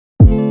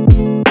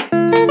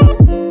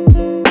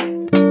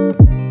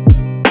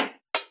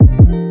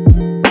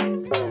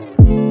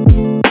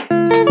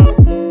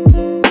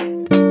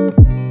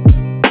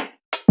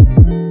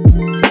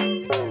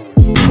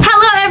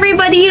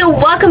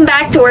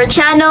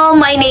channel.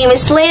 My name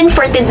is Lynn.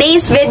 For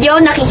today's video,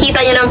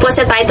 nakikita nyo naman po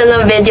sa title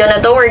ng video na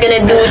to, we're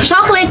gonna do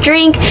chocolate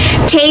drink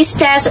taste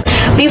test.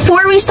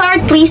 Before we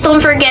start, please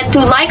don't forget to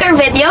like our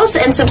videos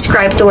and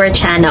subscribe to our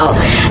channel.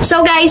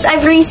 So guys,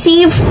 I've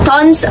received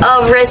tons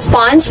of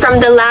response from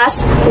the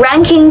last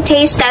ranking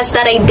taste test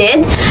that I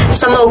did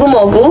sa Mogu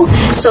Mogu.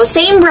 So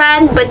same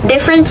brand but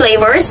different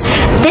flavors.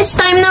 This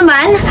time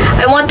naman,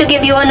 I want to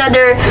give you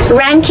another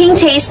ranking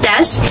taste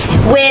test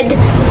with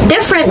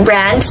different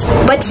brands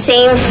but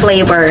same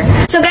flavor.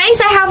 So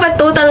guys, I have a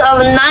total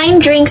of 9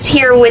 drinks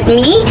here with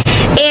me,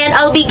 and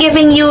I'll be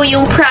giving you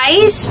yung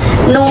price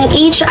nung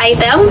each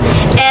item,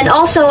 and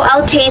also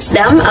I'll taste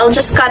them. I'll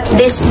just cut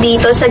this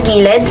dito sa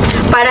gilid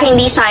para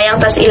hindi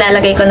sayang, tas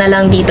ilalagay ko na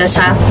lang dito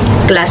sa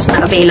glass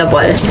na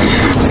available.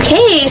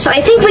 Okay, so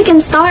I think we can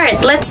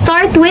start. Let's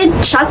start with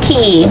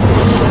Chucky.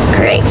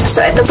 Alright,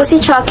 so ito po si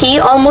Chucky.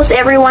 Almost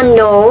everyone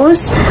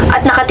knows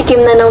at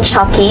nakatikim na ng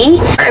Chucky.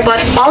 I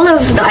bought all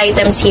of the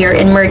items here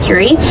in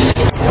Mercury.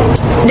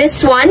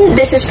 This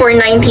is for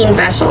 19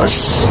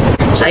 pesos.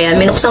 So ayan,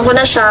 minuksan ko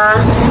na siya.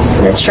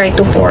 Let's try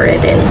to pour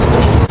it in.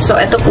 So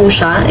ito po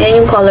siya.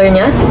 Ayan yung color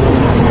niya.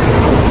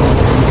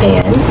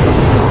 Ayan.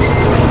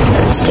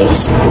 Let's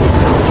taste.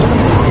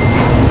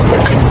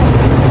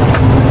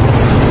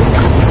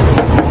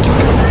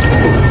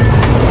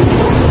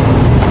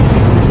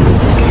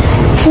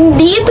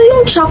 Hindi ito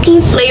yung Chucky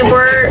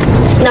flavor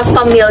na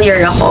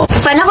familiar ako.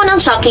 Fan ako ng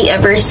Chucky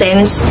ever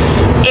since.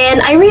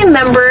 And I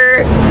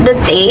remember the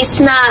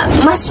taste na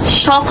mas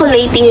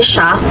chocolatey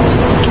siya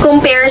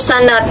compare sa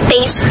na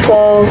taste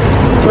ko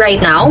right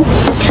now.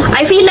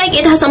 I feel like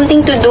it has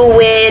something to do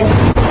with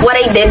what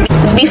I did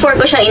before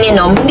ko siya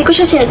ininom. Hindi ko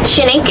siya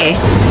shinake eh.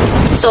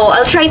 So,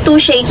 I'll try to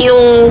shake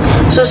yung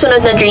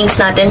susunod na drinks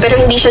natin, pero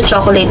hindi siya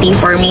chocolatey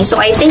for me. So,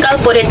 I think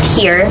I'll put it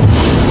here.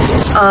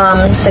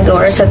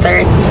 Siguro sa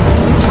third.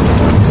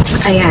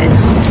 Ayan.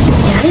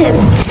 Ayan.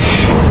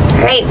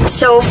 Right.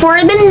 So,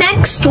 for the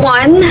next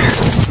one,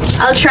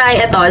 I'll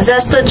try ito.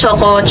 Zesto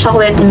Choco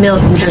Chocolate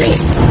Milk Drink.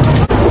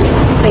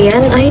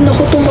 Ayan. Ay,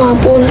 naku,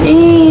 tumapon.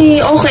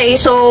 Okay.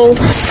 So,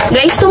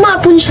 guys,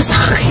 tumapon siya sa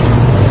akin.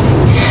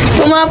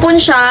 Tumapon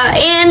siya.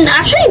 And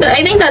actually,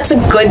 I think that's a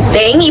good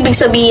thing. Ibig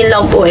sabihin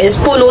lang po is,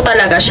 pulo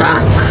talaga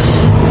siya.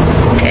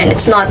 And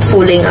it's not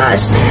fooling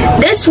us.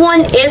 This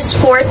one is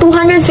for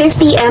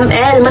 250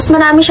 ml. Mas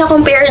marami siya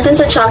compared dun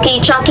sa Chucky.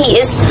 Chucky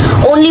is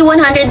only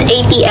 180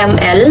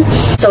 ml.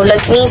 So, let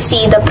me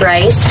see the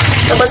price.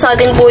 Nabasa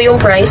din po yung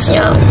price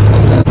niya.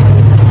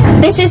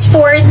 This is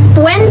for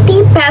 20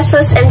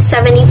 pesos and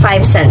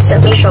 75 cents. Let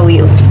me show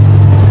you.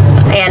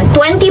 Ayan,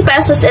 20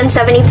 pesos and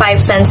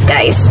 75 cents,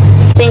 guys.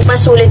 I think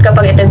mas sulit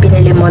kapag ito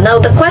binili mo. Now,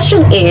 the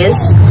question is,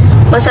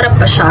 masarap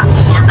pa siya?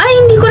 Ay,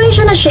 hindi ko rin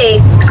siya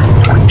na-shake.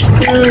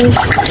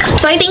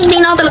 So, I think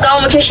hindi na talaga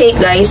ako mag-shake,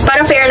 guys.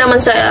 Para fair naman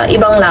sa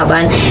ibang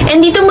laban. And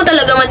dito mo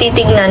talaga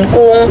matitignan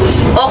kung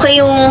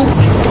okay yung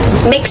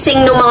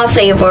mixing ng mga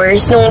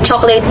flavors nung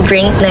chocolate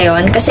drink na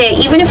yon. Kasi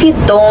even if you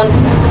don't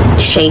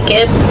shake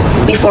it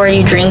before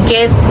you drink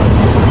it,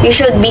 you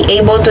should be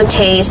able to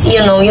taste,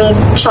 you know, yung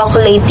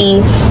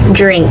chocolatey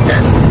drink.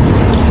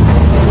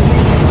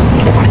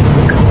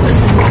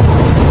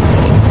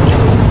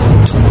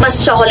 Mas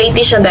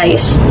chocolatey siya,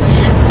 guys.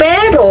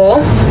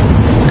 Pero,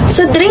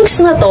 sa drinks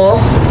na to,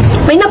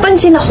 may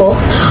napansin ako,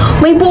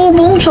 may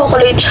buo-buong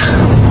chocolate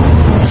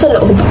sa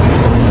loob.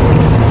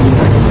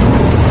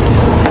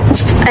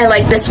 I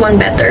like this one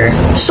better.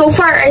 So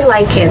far, I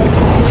like it.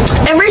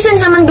 Ever since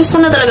naman, gusto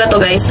ko na talaga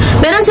to, guys.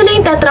 Meron sila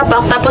yung Tetra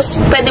Pak, tapos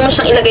pwede mo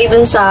siyang ilagay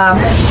dun sa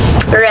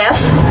ref,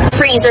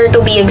 freezer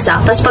to be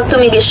exact. Tapos pag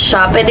tumigis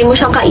siya, pwede mo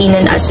siyang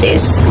kainin as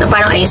is. Na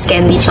parang ice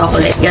candy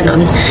chocolate,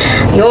 ganon.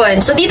 Yun.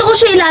 So, dito ko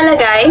siya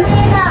ilalagay.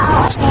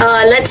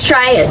 Let's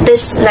try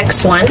this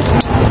next one.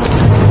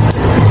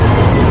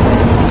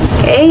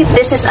 Okay,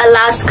 this is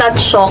Alaska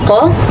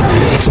Choco.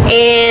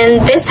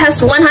 And this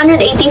has 185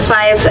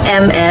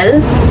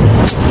 ml.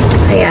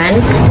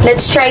 Ayan.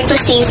 Let's try to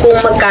see kung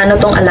magkano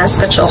tong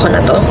Alaska Choco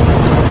na to.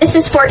 This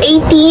is for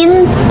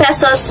 18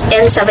 pesos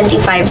and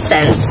 75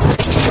 cents.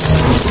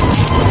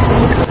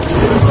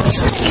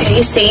 Okay,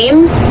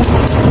 same.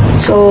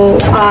 So,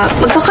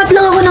 magkakat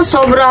lang ako ng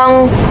sobrang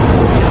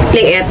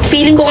liit.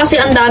 Feeling ko kasi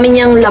ang dami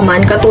niyang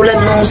laman,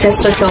 katulad ng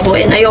Zesto Choco,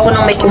 and ayoko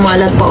nang may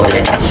kumalat pa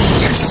ulit.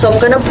 So, I'm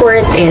gonna pour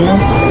it in.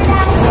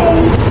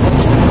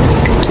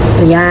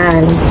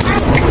 Ayan.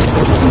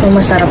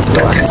 Masarap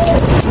to.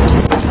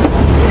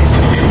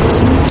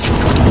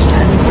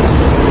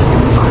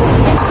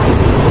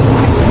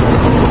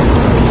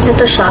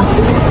 Ito siya.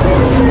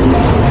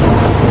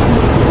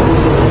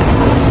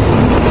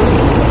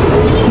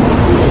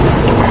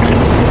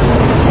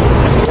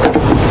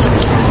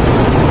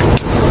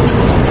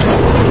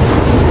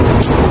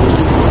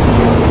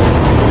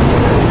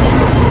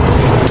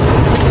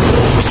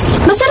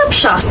 Masarap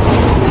siya.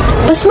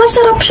 Mas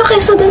masarap siya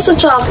kaysa dun sa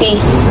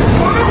Chucky.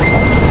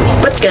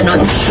 Ba't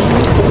ganon?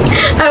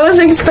 I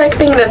was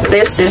expecting that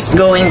this is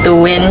going to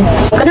win.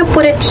 I'm gonna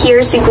put it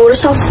here siguro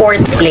sa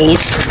 4th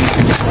place.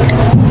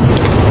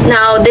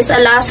 Now, this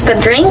Alaska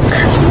drink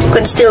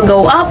could still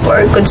go up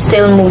or could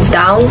still move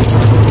down.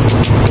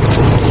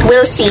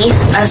 We'll see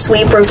as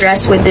we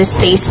progress with this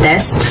taste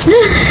test.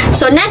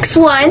 So, next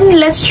one,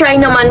 let's try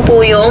naman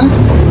po yung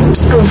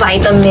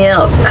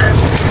Vitamilk.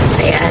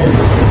 Ayan.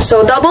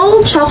 So,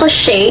 double choco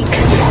shake,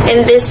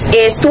 and this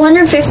is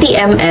 250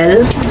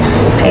 ml.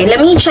 Okay,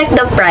 let me check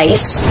the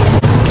price.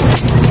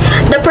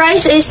 The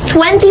price is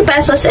 20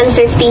 pesos and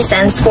 50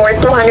 cents for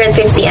 250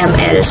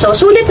 ml. So,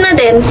 sulit na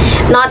din.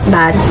 Not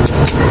bad.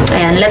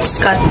 Ayan, let's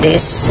cut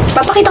this.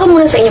 Papakita ko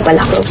muna sa inyo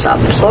pala. Close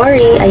up.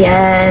 Sorry.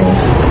 Ayan.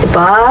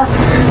 Diba?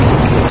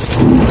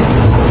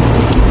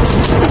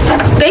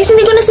 Guys,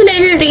 hindi ko na sila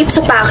i-rate sa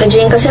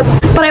packaging kasi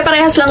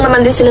pare-parehas lang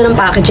naman din sila ng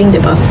packaging,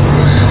 diba?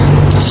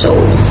 So,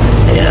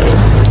 ayan.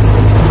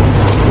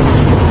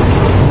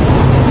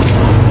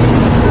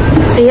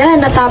 Ayan,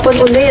 natapon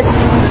ulit.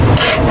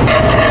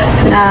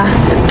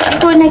 Hindi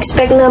ko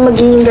na-expect na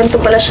magiging ganito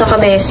pala siya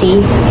ka-messy.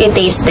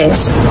 I-taste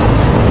test.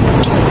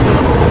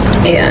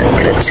 Ayan,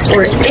 let's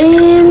pour it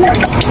in.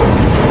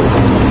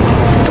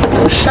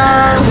 Ito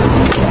siya.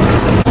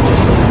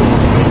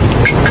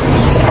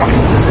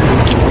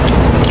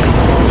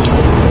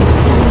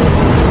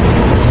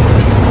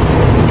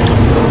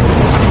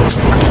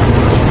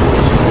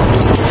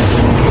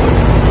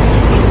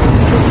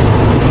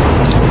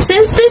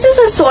 Since this is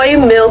a soy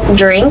milk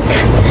drink,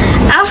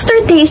 after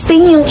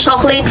tasting yung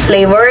chocolate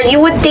flavor,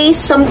 you would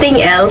taste something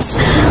else.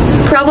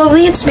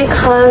 Probably it's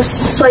because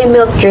soy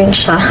milk drink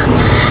siya.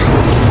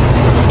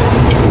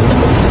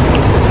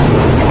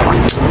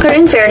 Pero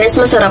in fairness,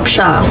 masarap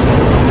siya.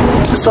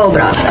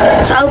 Sobra.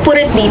 So I'll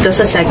put it dito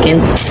sa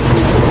second.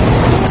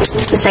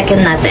 Sa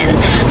second natin.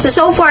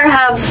 So far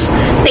have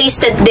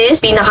tasted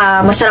this.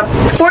 Pinaka masarap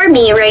for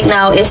me right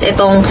now is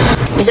itong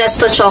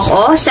Zesto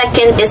Choco.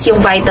 Second is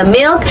yung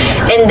Vitamilk.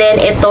 And then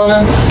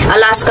itong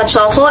Alaska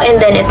Choco. And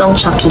then itong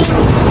Chucky.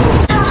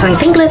 So I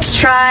think let's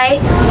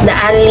try the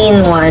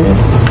Anlin one.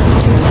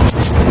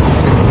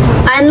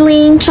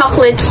 Anlin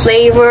chocolate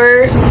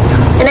flavor.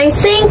 And I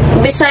think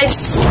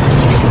besides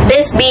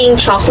this being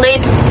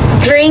chocolate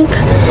drink,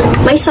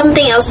 may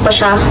something else pa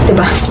siya.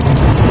 Diba?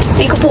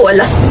 Hindi ko po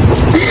alam.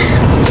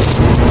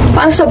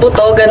 Parang sa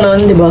buto,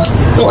 ganon, diba?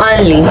 Yung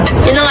Anlin.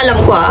 Yun ang alam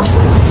ko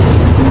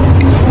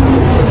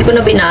Hindi ko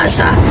na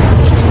binasa.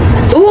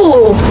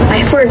 Ooh!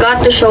 I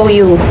forgot to show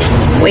you.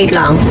 Wait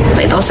lang.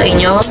 Pakita ko sa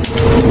inyo.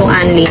 Yung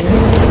Anlin.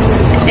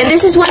 And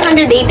this is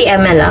 180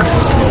 ml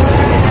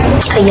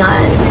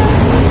Ayan.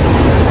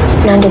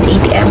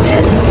 180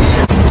 ml.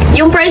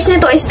 Yung price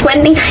nito is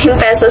 29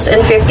 pesos and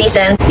 50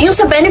 cents. Yung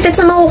sa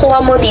benefits na makukuha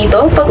mo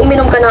dito, pag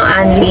uminom ka ng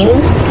Anlin,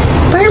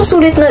 parang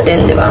sulit na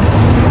din, di ba?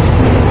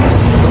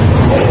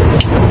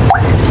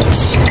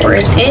 Let's pour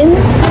it in.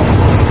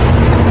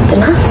 Ito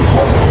na.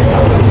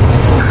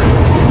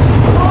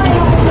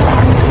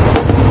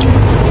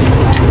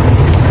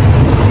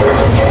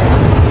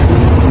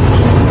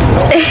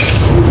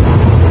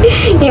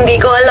 Hindi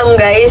ko alam,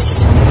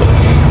 guys.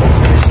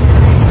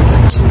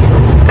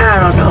 I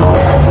don't know.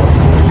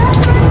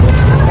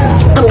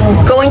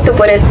 I'm going to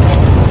put it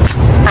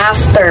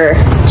after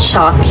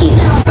Chucky.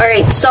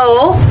 Alright,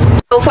 so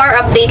far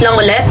update lang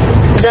ulit.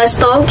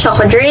 Zesto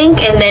Choco Drink,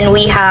 and then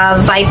we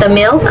have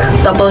Vitamilk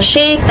Double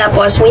Shake,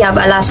 tapos we have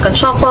Alaska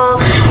Choco,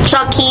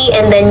 Chucky,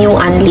 and then yung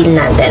Anlin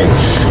natin.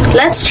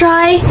 Let's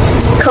try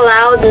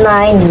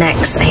Cloud9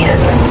 next. Ayan.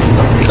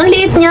 Ang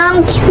liit niya,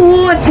 ang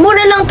cute.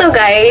 Mura lang to,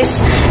 guys.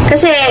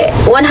 Kasi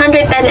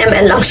 110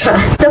 ml lang siya.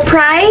 The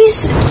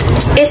price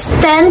is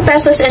 10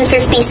 pesos and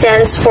 50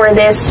 cents for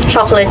this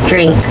chocolate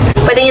drink.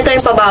 Pwede nyo ito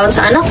yung pabaon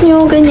sa anak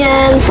nyo,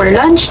 ganyan, for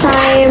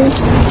lunchtime.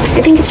 I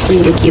think it's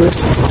really cute.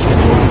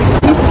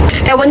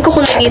 Ewan ko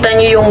kung nakita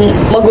nyo yung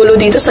magulo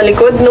dito sa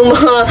likod ng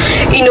mga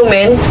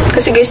inumin.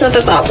 Kasi guys,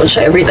 natatapon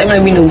siya every time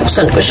na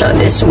binubuksan ko siya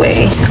this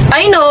way.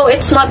 I know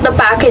it's not the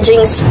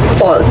packaging's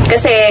fault.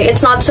 Kasi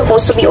it's not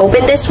supposed to be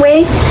open this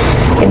way.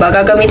 Diba?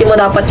 Gagamitin mo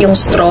dapat yung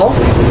straw.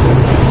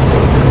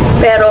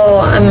 Pero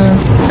I'm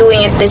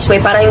doing it this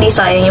way para hindi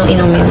sayang yung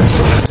inumin.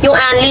 Yung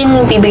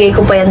Anlin, bibigay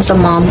ko pa yan sa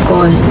mom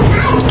ko.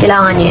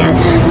 Kailangan niya yan.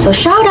 So,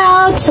 shout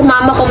out sa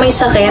mama ko may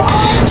sakit.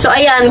 So,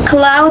 ayan,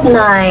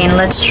 Cloud9.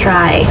 Let's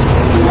try.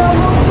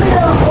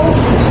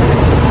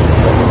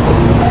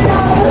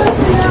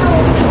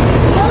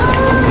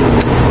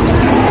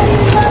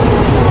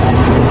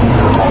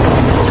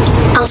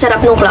 Ang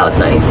sarap ng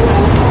Cloud9.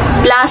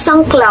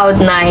 Lasang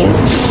Cloud9.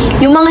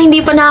 Yung mga hindi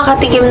pa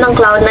nakakatikim ng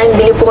Cloud9,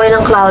 bili po kayo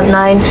ng Cloud9.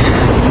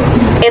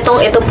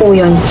 Ito po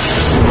yun.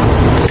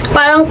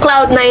 Parang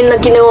Cloud9 na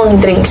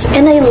ginawang drinks.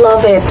 And I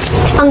love it.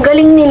 Ang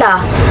galing nila.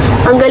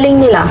 Ang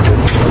galing nila.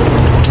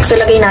 So,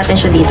 lagay natin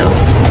siya dito.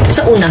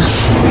 Sa una.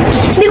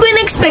 Hindi ko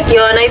in-expect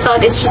yun. I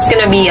thought it's just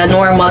gonna be a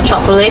normal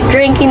chocolate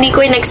drink. Hindi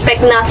ko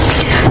in-expect na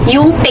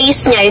yung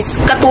taste niya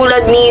is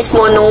katulad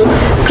mismo nung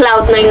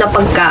Cloud9 na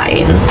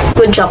pagkain.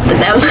 Good job to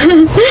them.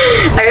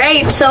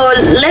 Alright, so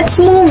let's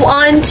move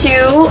on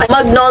to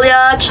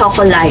Magnolia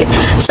Chocolate.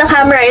 So the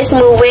camera is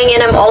moving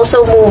and I'm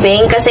also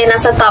moving kasi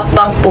nasa top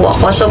bunk po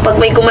ako. So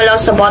pag may gumalaw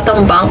sa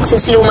bottom bunk,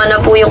 since luma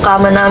na po yung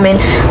kama namin,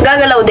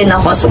 gagalaw din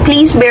ako. So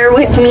please bear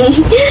with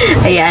me.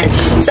 Ayan.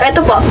 So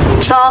ito po,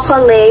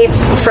 chocolate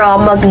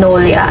from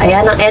Magnolia.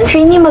 Ayan, ang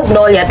entry ni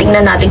Magnolia.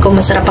 Tingnan natin kung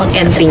masarap ang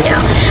entry niya.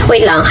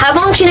 Wait lang,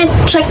 habang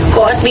chinecheck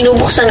ko at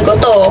binubuksan ko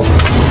to,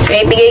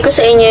 okay, bigay ko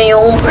sa inyo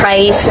yung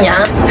price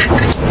niya.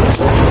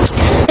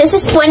 This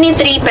is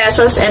 23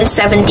 pesos and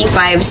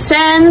 75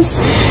 cents.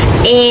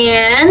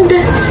 And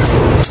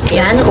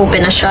ayan,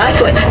 open na siya.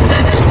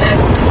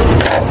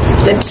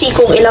 Let's see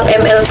kung ilang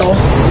ml to.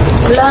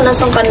 Wala,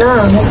 nasan ka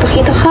na?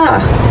 Magpakita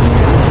ka.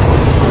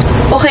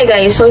 Okay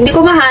guys, so hindi ko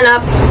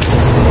mahanap.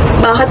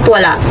 Bakit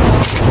wala?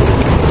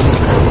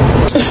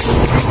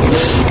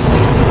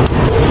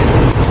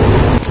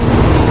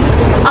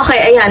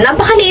 Okay, ayan.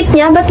 Napakaliit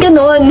niya. Ba't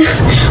ganun?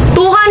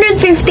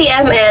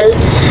 250 ml.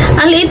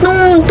 Ang liit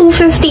nung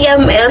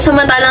 250 ml.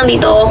 Samantalang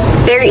dito,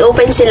 very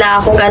open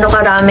sila kung gaano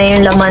karami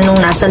yung laman nung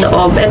nasa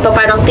loob. At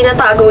parang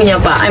tinatago niya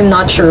pa. I'm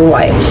not sure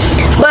why.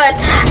 But,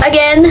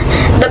 again,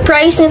 the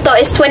price nito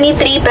is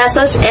 23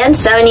 pesos and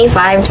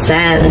 75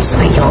 cents.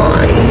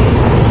 Ayun.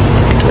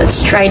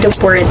 Let's try to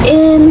pour it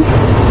in.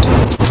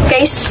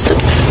 Guys,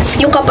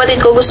 yung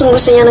kapatid ko,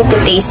 gustong-gusto niya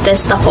nagte-taste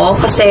test ako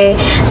kasi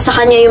sa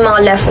kanya yung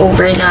mga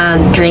leftover na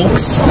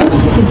drinks.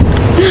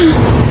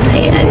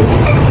 Ayan.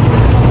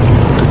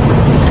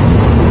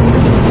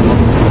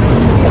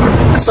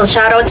 So,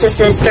 shoutout sa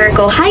sister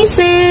ko. Hi,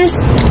 sis!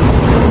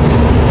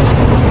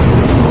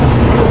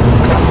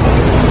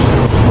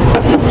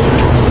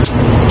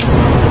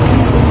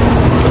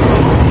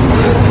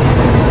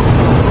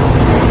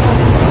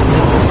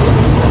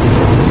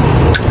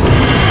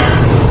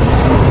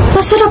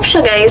 Masarap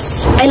siya,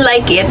 guys. I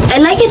like it.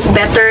 I like it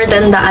better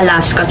than the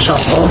Alaska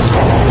Choco.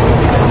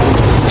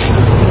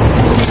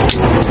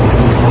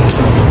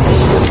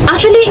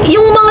 Actually,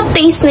 yung mga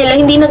taste nila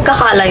hindi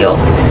nagkakalayo.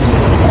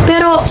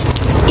 Pero,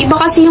 iba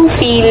kasi yung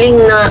feeling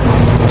na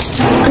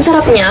ang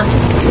sarap niya.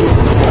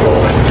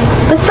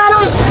 But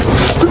parang,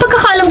 ang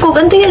pagkakalam ko,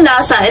 ganito yung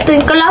lasa. Ito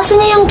yung kalasa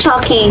niya yung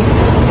Chucky.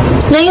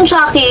 Na yung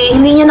Chucky,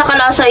 hindi niya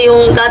nakalasa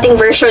yung dating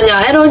version niya.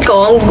 Ewan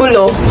ko, ang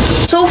gulo.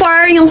 So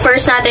far, yung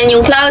first natin,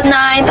 yung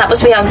Cloud9, tapos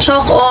we have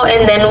Choco,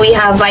 and then we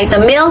have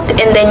Vitamilk,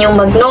 and then yung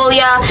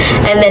Magnolia,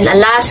 and then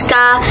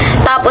Alaska.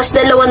 Tapos,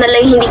 dalawa na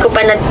lang hindi ko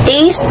pa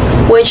na-taste,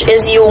 which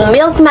is yung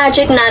Milk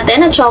Magic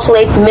natin, a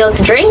chocolate milk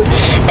drink,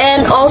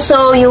 and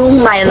also yung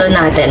Milo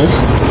natin.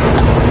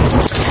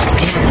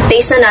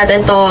 Taste na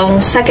natin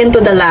tong second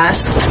to the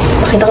last.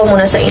 Pakita ko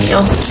muna sa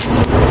inyo.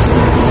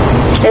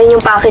 Ayan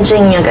yung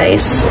packaging niya,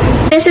 guys.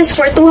 This is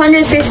for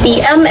 250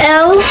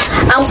 ml.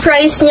 Ang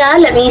price niya,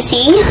 let me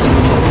see,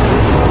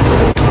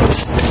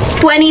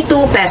 22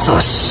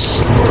 pesos.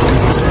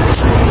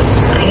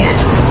 Ayan.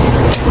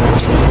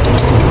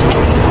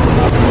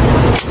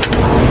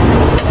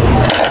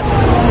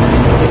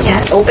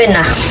 Ayan, open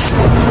na.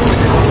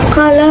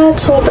 Kalat,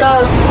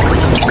 sobra.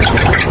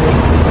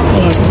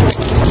 Ayan.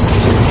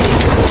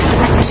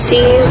 Let's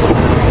see.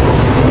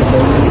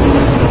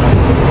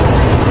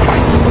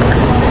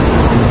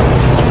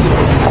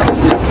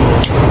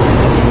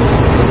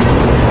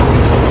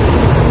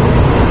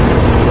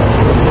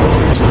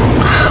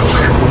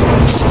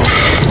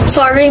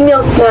 Sorry,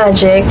 Milk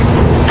Magic.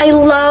 I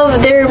love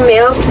their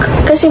milk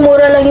kasi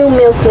mura lang yung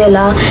milk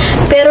nila.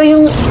 Pero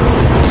yung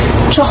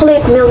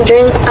chocolate milk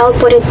drink, I'll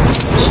put it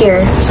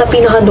here sa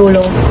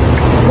pinakadulo.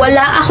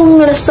 Wala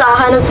akong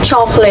nasahan ng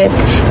chocolate.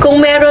 Kung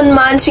meron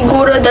man,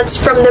 siguro that's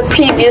from the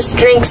previous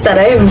drinks that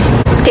I've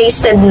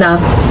tasted na.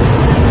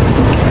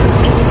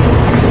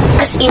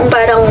 As in,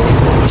 parang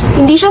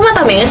hindi siya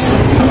matamis.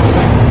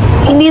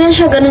 Hindi na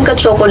siya ganun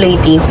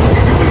ka-chocolatey.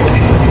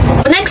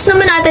 Next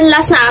naman natin,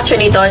 last na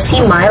actually ito,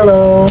 si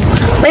Milo.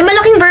 May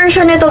malaking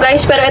version nito,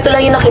 guys, pero ito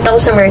lang yung nakita ko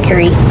sa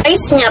Mercury.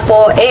 Price niya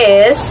po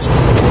is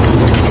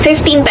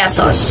 15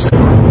 pesos.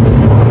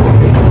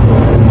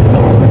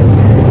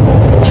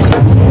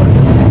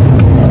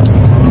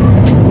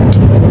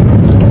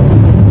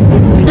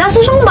 Lasa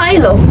siyang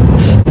Milo.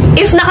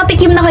 If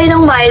nakatikim na kayo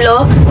ng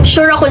Milo,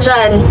 sure ako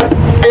dyan,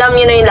 alam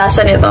niyo na yung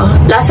lasa nito.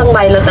 Lasang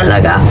Milo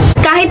talaga.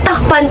 Kahit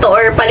takpan to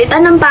or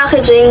palitan ng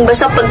packaging,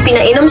 basta pag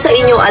pinainom sa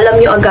inyo,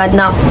 alam niyo agad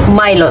na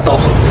Milo to.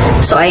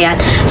 So, ayan.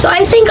 So,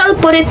 I think I'll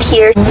put it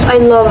here. I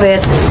love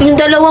it. Yung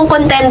dalawang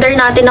contender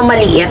natin na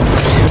maliit,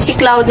 si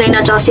Cloud9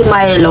 at si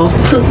Milo,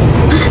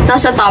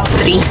 nasa top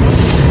 3.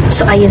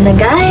 So, ayun na,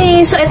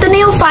 guys. So, ito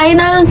na yung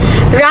final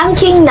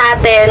ranking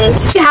natin.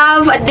 If you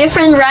have a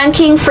different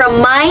ranking from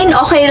mine,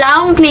 okay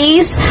lang,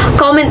 please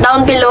comment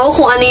down below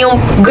kung ano yung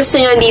gusto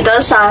nyo dito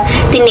sa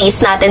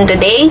tinaste natin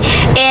today.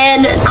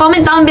 And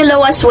comment down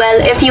below as well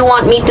if you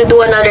want me to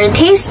do another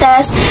taste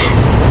test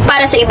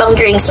para sa ibang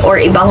drinks or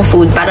ibang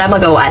food para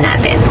magawa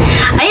natin.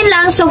 Ayun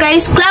lang. So,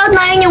 guys,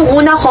 Cloud9 yung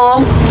una ko.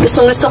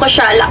 Gustong-gusto ko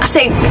siya.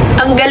 Kasi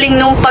ang galing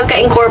nung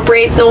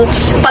pagka-incorporate nung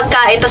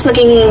pagkain tas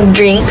naging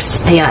drinks.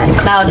 Ayan,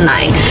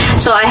 Cloud9.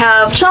 So I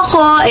have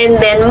Choco, and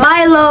then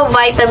Milo,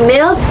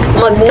 Vitamilk,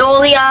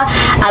 Magnolia,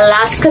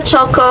 Alaska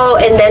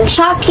Choco, and then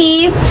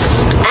Chucky,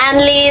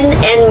 Anlin,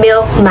 and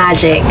Milk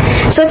Magic.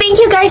 So thank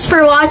you guys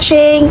for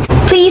watching.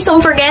 Please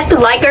don't forget to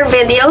like our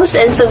videos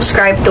and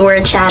subscribe to our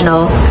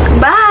channel.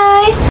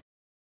 Bye!